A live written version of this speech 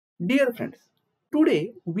Dear friends,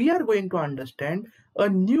 today we are going to understand a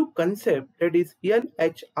new concept, that is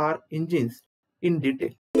LHR engines, in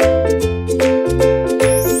detail.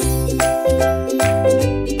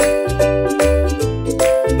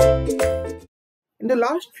 In the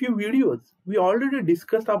last few videos, we already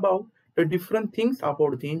discussed about the different things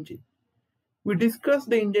about the engine. We discussed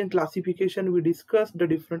the engine classification, we discussed the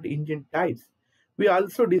different engine types. We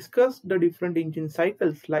also discussed the different engine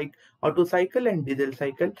cycles like Otto cycle and diesel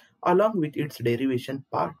cycle along with its derivation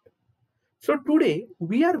part. So today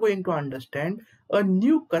we are going to understand a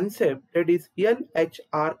new concept, that is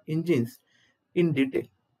LHR engines, in detail.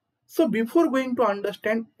 So before going to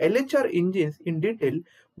understand LHR engines in detail,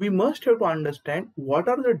 we must have to understand what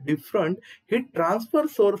are the different heat transfer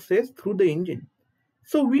sources through the engine.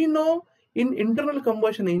 So we know in internal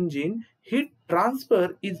combustion engine, heat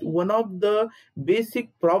transfer is one of the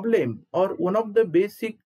basic problem or one of the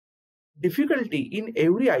basic difficulty in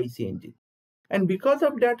every IC engine. And because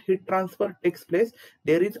of that heat transfer takes place,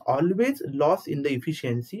 there is always loss in the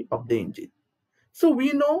efficiency of the engine. So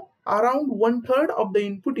we know around 1/3 of the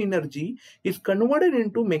input energy is converted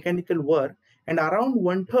into mechanical work and around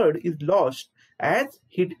 1/3 is lost as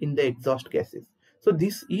heat in the exhaust gases. So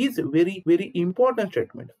this is very important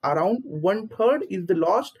statement. Around 1/3 is the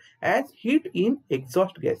lost as heat in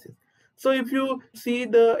exhaust gases. So if you see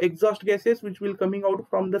the exhaust gases which will coming out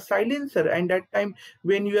from the silencer, and that time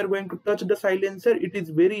when you are going to touch the silencer, it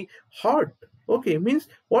is very hot. Okay, means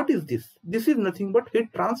what is this? This is nothing but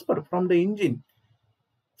heat transfer from the engine.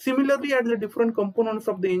 Similarly, at the different components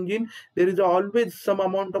of the engine, there is always some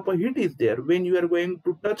amount of a heat is there. When you are going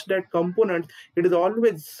to touch that component, it is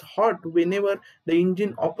always hot whenever the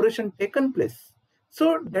engine operation taken place.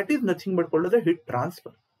 So that is nothing but called as a heat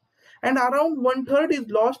transfer. And around 1/3 is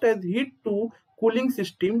lost as heat to cooling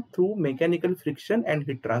system through mechanical friction and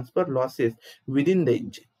heat transfer losses within the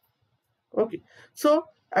engine. Okay, so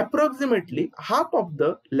approximately half of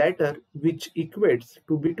the latter, which equates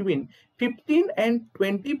to between 15 and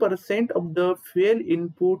 20% of the fuel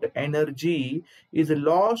input energy, is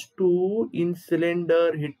lost to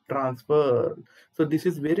in-cylinder heat transfer. So this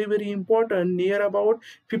is very important. Near about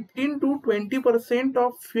 15 to 20%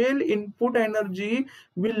 of fuel input energy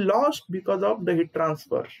will lost because of the heat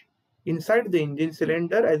transfer inside the engine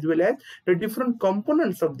cylinder as well as the different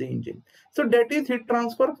components of the engine. So that is heat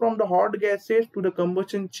transfer from the hot gases to the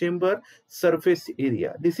combustion chamber surface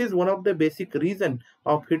area. This is one of the basic reason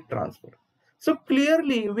of heat transfer. So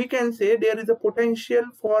clearly we can say there is a potential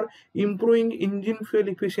for improving engine fuel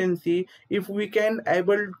efficiency if we can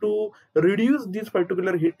able to reduce this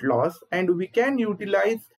particular heat loss, and we can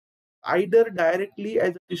utilize either directly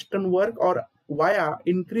as piston work or via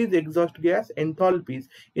increased exhaust gas enthalpies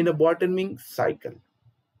in a bottoming cycle.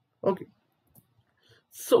 Okay,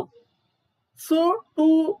 so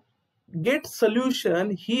to get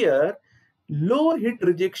solution here, low heat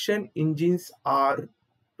rejection engines are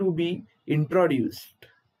to be introduced.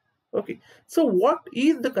 Okay, so what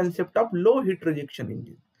is the concept of low heat rejection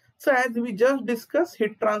engine? So as we just discussed,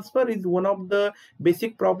 heat transfer is one of the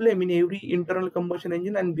basic problem in every internal combustion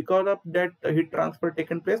engine, and because of that heat transfer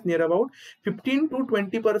taken place, near about 15 to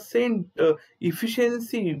 20%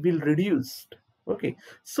 efficiency will reduced. Okay,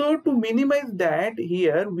 so to minimize that,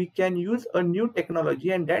 here we can use a new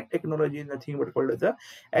technology, and that technology is nothing but called as a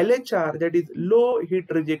LHR, that is low heat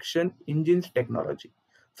rejection engines technology.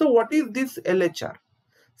 So what is this LHR?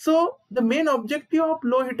 So the main objective of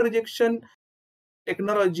low heat rejection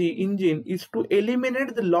technology engine is to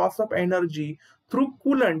eliminate the loss of energy through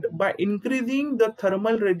coolant by increasing the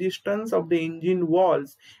thermal resistance of the engine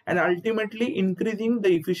walls and ultimately increasing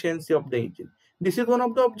the efficiency of the engine. This is one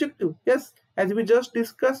of the objectives. Yes, as we just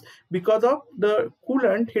discussed, because of the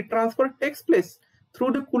coolant, heat transfer takes place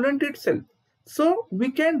through the coolant itself. So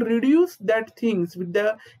we can reduce that things with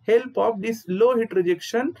the help of this low heat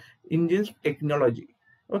rejection engines technology.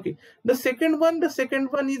 Okay, the second one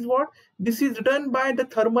is what? This is done by the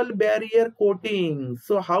thermal barrier coating.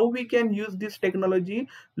 So how we can use this technology?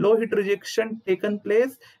 Low heat rejection taken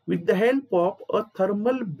place with the help of a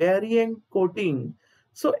thermal barrier coating.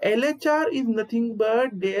 So LHR is nothing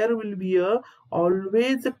but there will be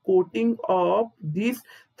always a coating of this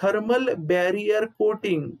thermal barrier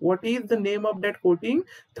coating. What is the name of that coating?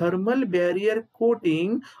 Thermal barrier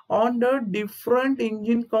coating on the different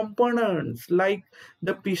engine components like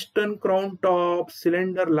the piston crown top,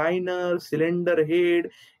 cylinder liner, cylinder head,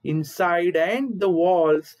 inside, and the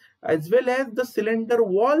walls, as well as the cylinder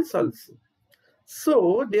walls also.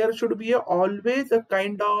 So there should be always a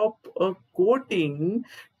kind of a coating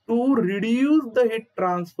to reduce the heat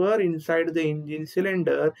transfer inside the engine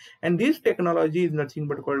cylinder, and this technology is nothing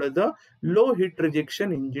but called as the low heat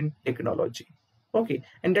rejection engine technology. Okay,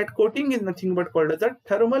 and that coating is nothing but called as a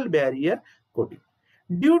thermal barrier coating.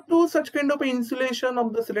 Due to such kind of insulation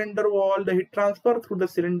of the cylinder wall, the heat transfer through the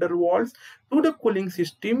cylinder walls to the cooling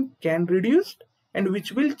system can reduce, and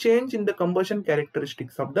which will change in the combustion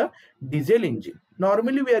characteristics of the diesel engine.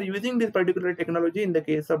 Normally we are using this particular technology in the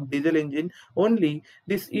case of diesel engine only.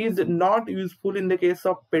 This is not useful in the case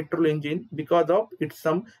of petrol engine because of its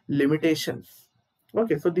some limitations.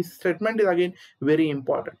 Okay, so this statement is again very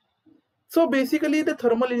important. So basically the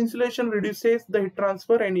thermal insulation reduces the heat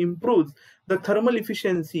transfer and improves the thermal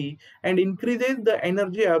efficiency and increases the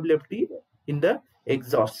energy availability in the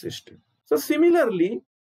exhaust system. So similarly,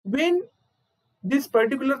 when this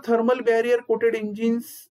particular thermal barrier coated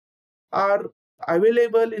engines are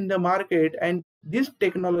available in the market, and this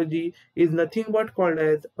technology is nothing but called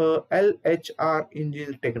as a LHR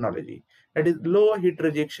engine technology, that is low heat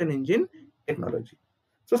rejection engine technology.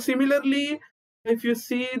 So similarly, if you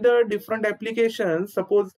see the different applications,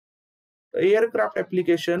 suppose aircraft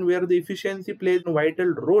application where the efficiency plays a vital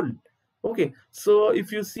role. Okay, so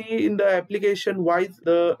if you see in the application wise,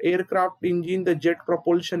 the aircraft engine, the jet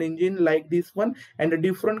propulsion engine like this one, and a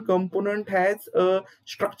different component has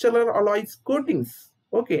structural alloys coatings.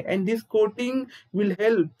 Okay, and this coating will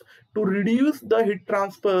help to reduce the heat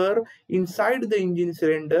transfer inside the engine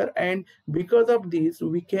cylinder, and because of this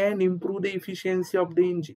we can improve the efficiency of the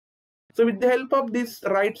engine. So with the help of this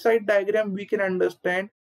right side diagram, we can understand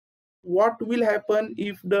what will happen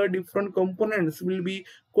if the different components will be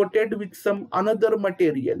coated with some another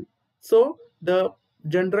material. So the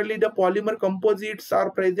generally the polymer composites are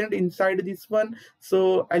present inside this one.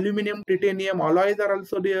 So aluminum, titanium alloys are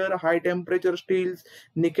also there, high temperature steels,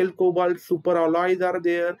 nickel, cobalt super alloys are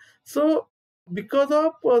there. So because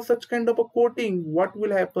of such kind of a coating, what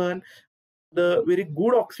will happen, the very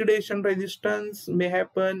good oxidation resistance may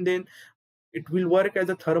happen. Then it will work as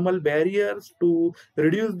a thermal barriers to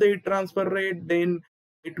reduce the heat transfer rate. Then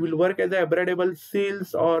it will work as a abradable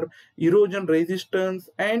seals or erosion resistance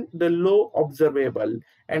and the low observable.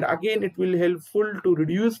 And again, it will helpful to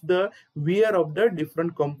reduce the wear of the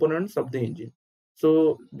different components of the engine.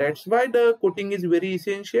 So that's why the coating is very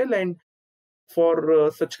essential, and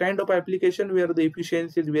for such kind of application where the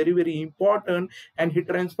efficiency is very important and heat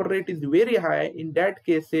transfer rate is very high, in that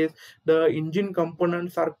cases the engine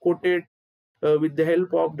components are coated with the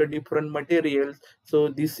help of the different materials. So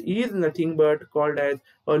this is nothing but called as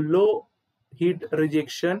a low heat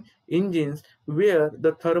rejection engines where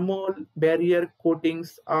the thermal barrier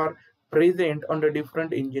coatings are present on the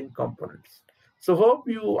different engine components. So hope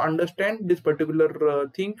you understand this particular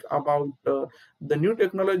thing about the new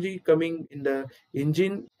technology coming in the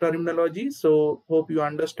engine terminology. So hope you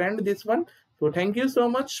understand this one. So thank you so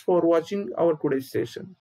much for watching our today's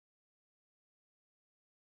session.